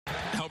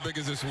big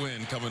is this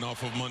win coming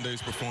off of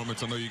Monday's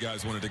performance? I know you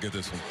guys wanted to get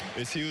this one.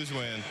 It's a huge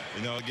win.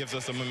 You know, it gives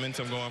us some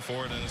momentum going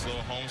forward in this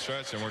little home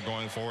stretch, and we're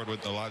going forward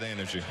with a lot of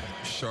energy.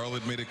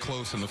 Charlotte made it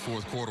close in the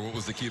fourth quarter. What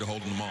was the key to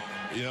holding them off?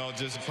 You know,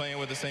 just playing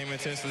with the same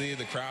intensity.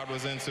 The crowd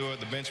was into it.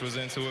 The bench was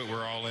into it.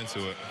 We're all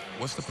into it.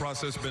 What's the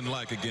process been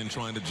like, again,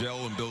 trying to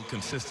gel and build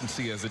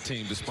consistency as a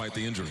team despite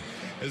the injury?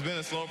 It's been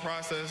a slow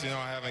process. You know,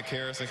 having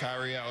Karis and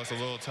Kyrie out was a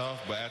little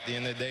tough, but at the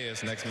end of the day,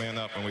 it's next man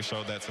up, and we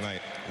showed that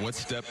tonight. What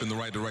step in the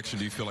right direction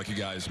do you feel like you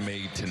guys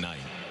made tonight?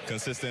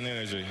 Consistent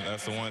energy.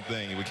 That's the one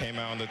thing. We came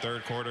out in the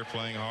third quarter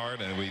playing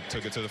hard, and we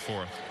took it to the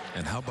fourth.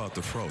 And how about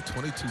the Fro?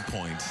 22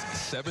 points,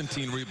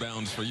 17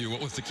 rebounds for you.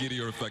 What was the key to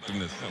your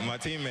effectiveness? My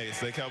teammates,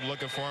 they kept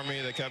looking for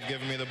me. They kept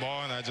giving me the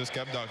ball, and I just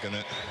kept dunking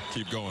it.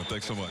 Keep going.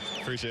 Thanks so much.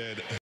 Appreciate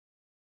it.